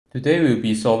Today we'll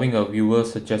be solving a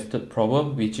viewer-suggested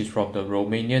problem which is from the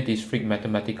Romania District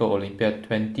Mathematical Olympiad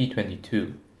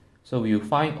 2022. So we'll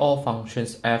find all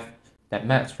functions f that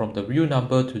maps from the real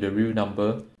number to the real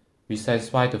number which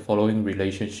satisfy the following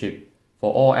relationship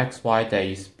for all xy that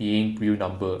is being real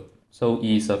number. So it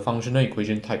is a functional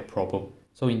equation type problem.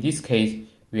 So in this case,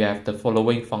 we have the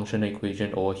following functional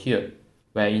equation over here,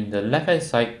 where in the left hand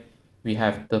side, we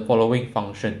have the following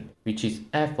function, which is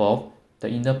f of the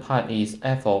inner part is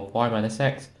f of y minus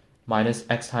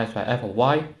x times by f of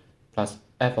y plus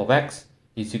f of x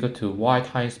is equal to y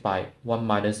times by 1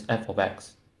 minus f of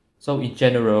x. So in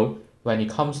general, when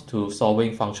it comes to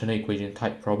solving functional equation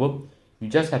type problem, you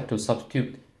just have to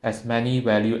substitute as many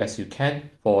values as you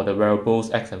can for the variables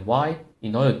x and y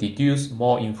in order to deduce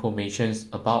more information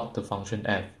about the function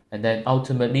f. And then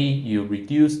ultimately, you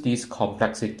reduce this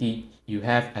complexity you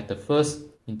have at the first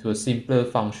into a simpler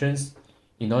functions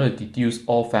in order to deduce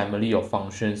all family of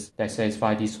functions that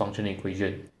satisfy this functional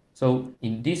equation. So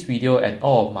in this video and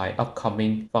all of my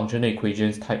upcoming functional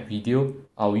equations type video,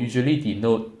 I'll usually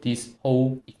denote this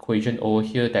whole equation over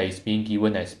here that is being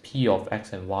given as p of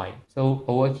x and y. So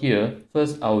over here,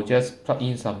 first I'll just plug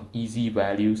in some easy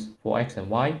values for x and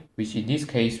y, which in this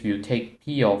case we'll take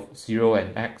p of 0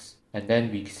 and x, and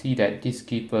then we see that this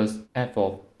gives us f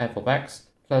of x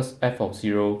plus f of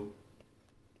 0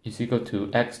 is equal to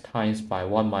x times by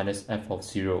 1 minus f of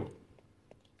 0.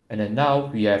 And then now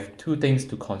we have two things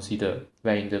to consider,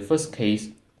 where in the first case,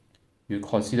 you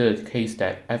consider the case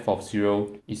that f of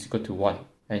 0 is equal to 1.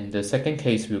 And in the second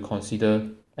case, we'll consider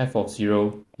f of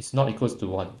 0 is not equal to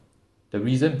 1. The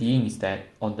reason being is that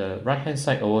on the right hand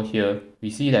side over here, we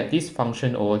see that this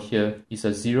function over here is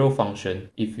a zero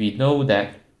function if we know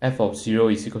that f of 0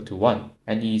 is equal to 1,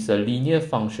 and it is a linear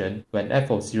function when f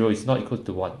of 0 is not equal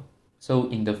to 1. So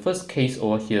in the first case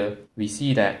over here, we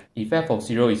see that if f of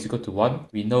 0 is equal to 1,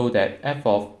 we know that f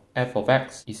of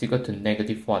x is equal to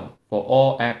negative 1 for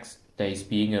all x that is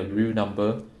being a real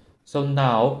number. So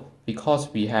now,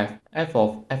 because we have f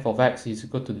of x is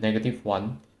equal to negative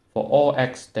 1 for all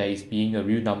x that is being a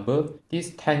real number,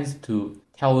 this tends to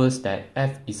tell us that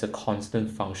f is a constant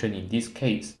function in this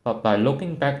case. But by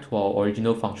looking back to our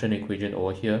original function equation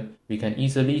over here, we can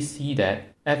easily see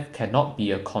that f cannot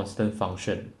be a constant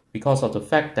function because of the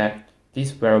fact that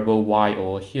this variable y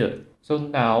over here. So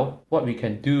now what we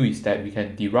can do is that we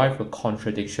can derive a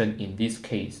contradiction in this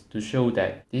case to show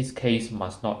that this case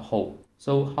must not hold.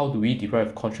 So how do we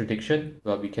derive contradiction?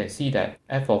 Well, we can see that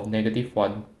f of negative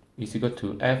 1 is equal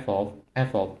to f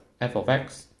of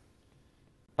x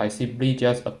by simply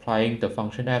just applying the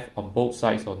function f on both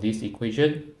sides of this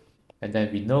equation. And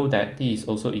then we know that this is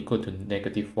also equal to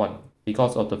negative 1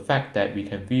 because of the fact that we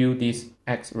can view this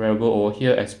x variable over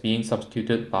here as being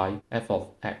substituted by f of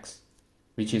x,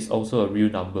 which is also a real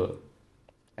number.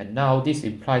 And now this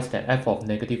implies that f of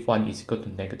negative 1 is equal to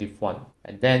negative 1.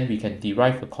 And then we can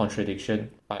derive a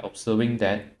contradiction by observing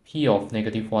that p of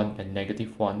negative 1 and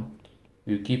negative 1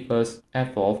 will give us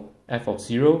f of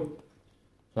 0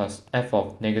 plus f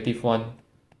of negative 1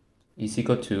 is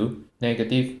equal to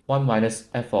negative 1 minus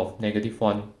f of negative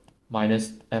 1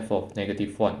 minus f of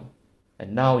negative 1.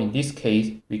 And now in this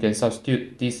case, we can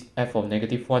substitute this f of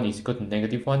negative 1 is equal to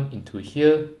negative 1 into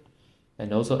here,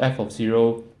 and also f of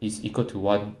 0 is equal to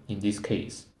 1 in this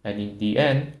case. And in the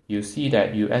end, you see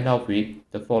that you end up with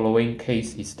the following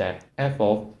case is that f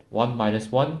of 1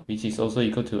 minus 1, which is also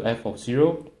equal to f of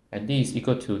 0, and this is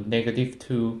equal to negative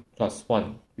 2 plus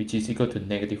 1, which is equal to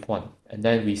negative 1. And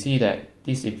then we see that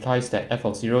this implies that f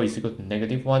of 0 is equal to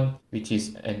negative 1, which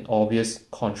is an obvious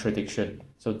contradiction.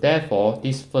 So therefore,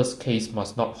 this first case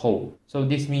must not hold. So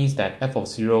this means that f of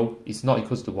 0 is not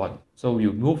equal to 1. So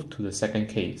we'll move to the second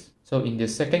case. So in the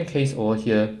second case over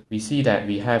here, we see that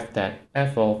we have that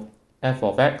f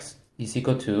of x is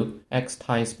equal to x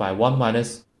times by 1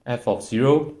 minus f of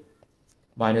 0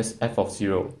 minus f of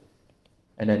 0.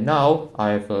 And then now, I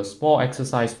have a small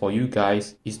exercise for you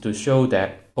guys is to show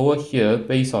that over here,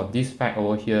 based on this fact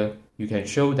over here, you can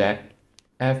show that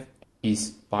f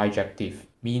is bijective,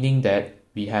 meaning that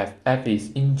we have f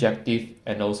is injective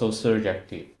and also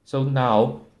surjective. So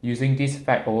now, using this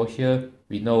fact over here,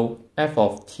 we know f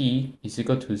of t is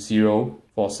equal to 0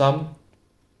 for some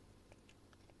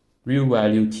real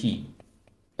value t.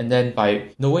 And then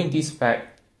by knowing this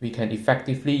fact, we can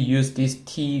effectively use this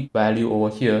t value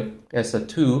over here as a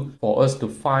tool for us to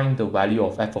find the value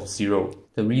of f of 0.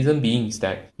 The reason being is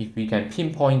that if we can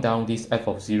pinpoint down this f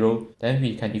of 0, then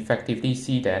we can effectively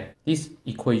see that this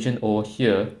equation over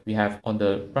here we have on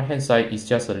the right hand side is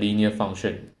just a linear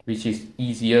function, which is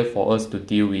easier for us to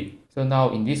deal with. So now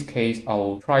in this case, I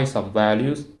will try some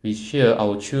values, which here I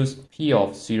will choose p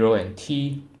of 0 and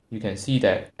t you can see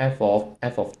that f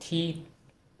of t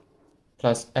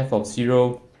plus f of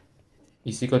 0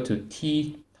 is equal to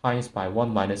t times by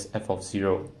 1 minus f of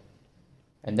 0.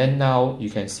 And then now you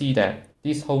can see that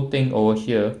this whole thing over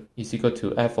here is equal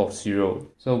to f of 0.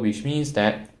 So which means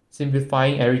that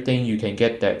simplifying everything, you can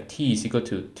get that t is equal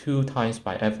to 2 times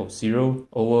by f of 0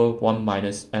 over 1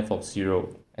 minus f of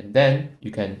 0. And then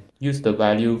you can use the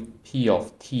value p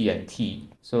of t and t.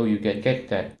 So you can get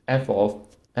that f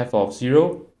of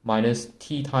 0 minus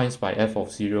t times by f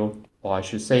of 0, or I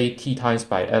should say t times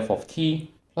by f of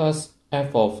t, plus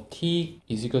f of t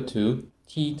is equal to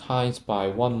t times by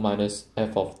 1 minus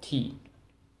f of t.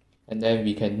 And then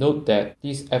we can note that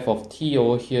these f of t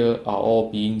over here are all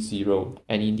being 0.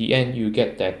 And in the end, you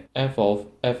get that f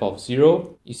of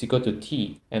 0 is equal to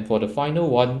t. And for the final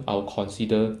one, I'll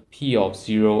consider p of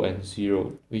 0 and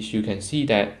 0, which you can see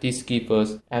that this gives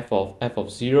us f of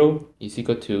 0 is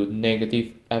equal to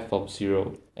negative f of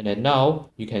 0. And then now,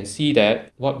 you can see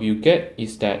that what we get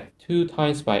is that 2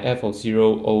 times by f of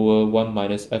 0 over 1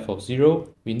 minus f of 0.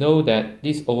 We know that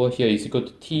this over here is equal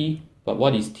to t. But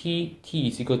what is t? T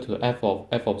is equal to f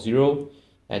of 0,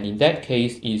 and in that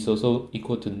case it is also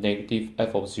equal to negative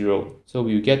f of 0. So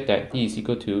we will get that t is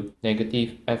equal to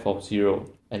negative f of 0.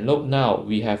 And look, now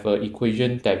we have an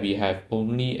equation that we have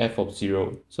only f of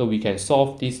 0. So we can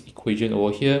solve this equation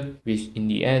over here, which in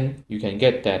the end you can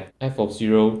get that f of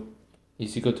 0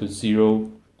 is equal to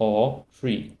 0 or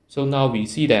 3. So now we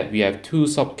see that we have two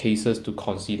sub-cases to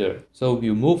consider. So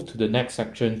we'll move to the next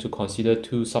section to consider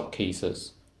two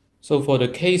sub-cases. So for the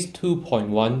case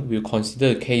 2.1, we'll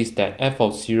consider a case that f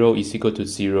of 0 is equal to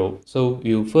 0. So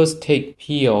we'll first take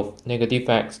p of negative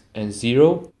x and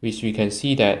 0, which we can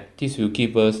see that this will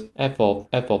give us f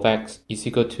of x is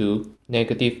equal to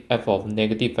negative f of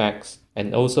negative x.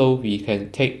 And also we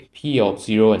can take p of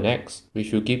 0 and x,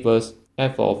 which will give us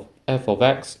f of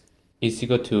x is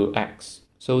equal to x.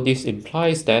 So this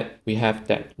implies that we have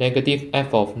that negative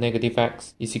f of negative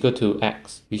x is equal to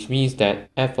x, which means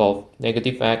that f of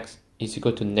negative x is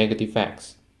equal to negative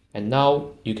x. And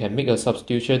now you can make a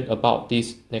substitution about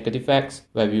this negative x,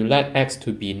 where we let x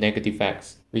to be negative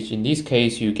x, which in this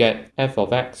case you get f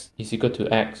of x is equal to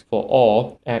x for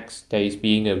all x that is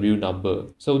being a real number.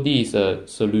 So this is a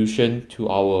solution to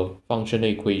our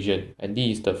functional equation, and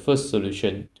this is the first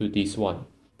solution to this one.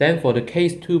 Then for the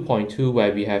case 2.2,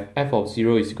 where we have f of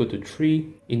 0 is equal to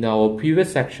 3, in our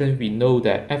previous section we know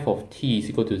that f of t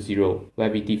is equal to 0, where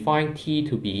we define t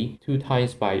to be 2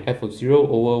 times by f of 0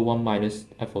 over 1 minus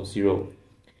f of 0.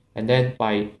 And then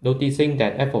by noticing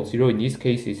that f of 0 in this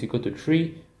case is equal to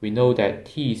 3, we know that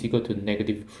t is equal to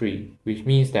negative 3, which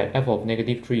means that f of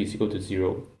negative 3 is equal to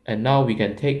 0. And now we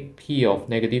can take p of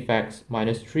negative x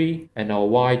minus 3 and our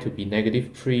y to be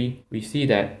negative 3. We see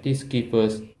that this gives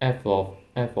us f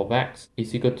of x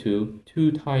is equal to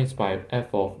 2 times by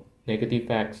f of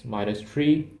negative x minus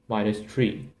 3 minus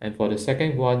 3. And for the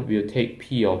second one, we'll take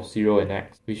p of 0 and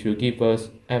x, which will give us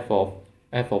f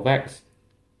of x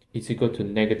is equal to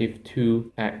negative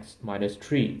 2x minus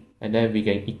 3. And then we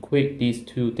can equate these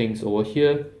two things over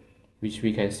here, which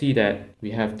we can see that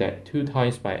we have that 2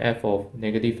 times by f of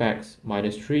negative x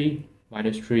minus 3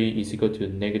 is equal to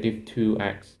negative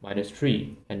 2x minus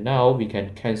 3. And now we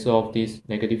can cancel off this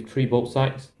negative 3 both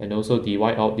sides and also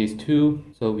divide out these 2.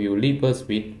 So we will leave us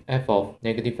with f of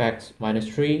negative x minus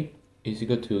 3 is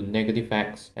equal to negative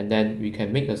x. And then we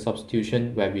can make a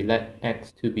substitution where we let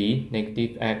x to be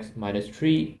negative x minus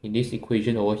 3 in this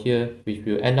equation over here, which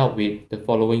will end up with the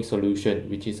following solution,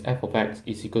 which is f of x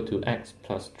is equal to x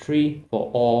plus 3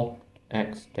 for all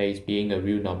x that is being a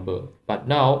real number. But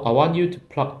now I want you to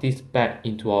plug this back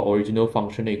into our original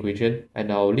functional equation,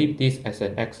 and I'll leave this as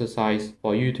an exercise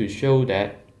for you to show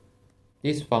that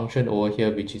this function over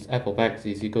here, which is f of x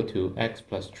is equal to x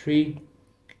plus 3,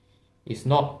 is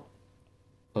not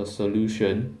a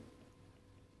solution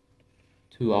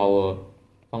to our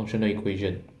functional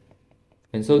equation.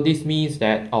 And so this means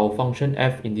that our function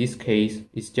f in this case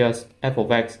is just f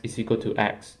of x is equal to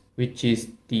x, which is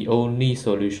the only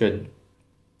solution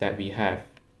that we have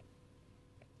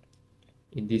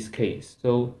in this case.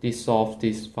 So this solves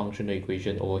this functional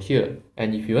equation over here.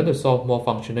 And if you want to solve more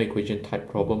functional equation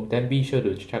type problem, then be sure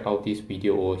to check out this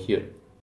video over here.